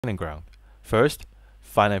training ground. First,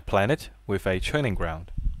 find a planet with a training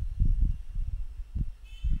ground.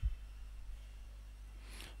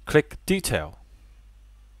 Click Detail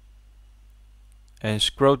and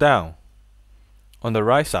scroll down. On the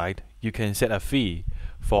right side, you can set a fee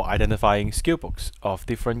for identifying skillbooks of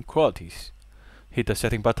different qualities. Hit the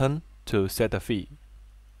setting button to set the fee.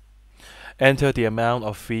 Enter the amount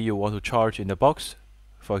of fee you want to charge in the box.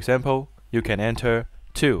 For example, you can enter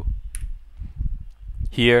 2.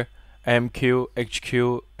 Here, MQ,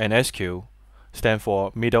 HQ, and SQ stand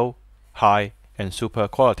for middle, high, and super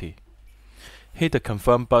quality. Hit the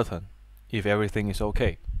confirm button if everything is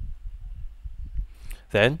okay.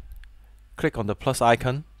 Then, click on the plus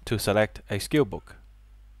icon to select a skill book.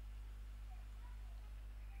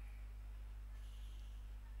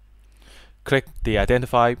 Click the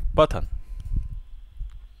Identify button.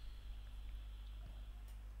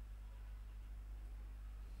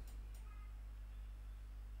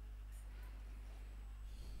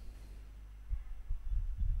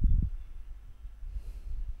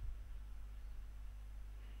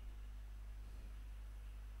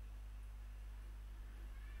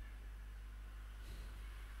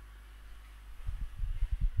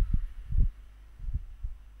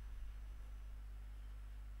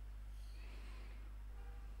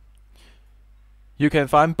 You can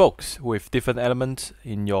find books with different elements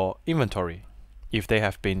in your inventory if they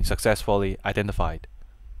have been successfully identified.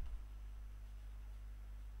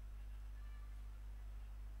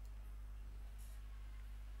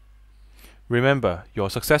 Remember,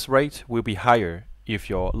 your success rate will be higher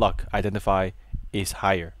if your luck identify is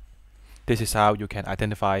higher. This is how you can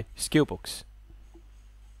identify skill books.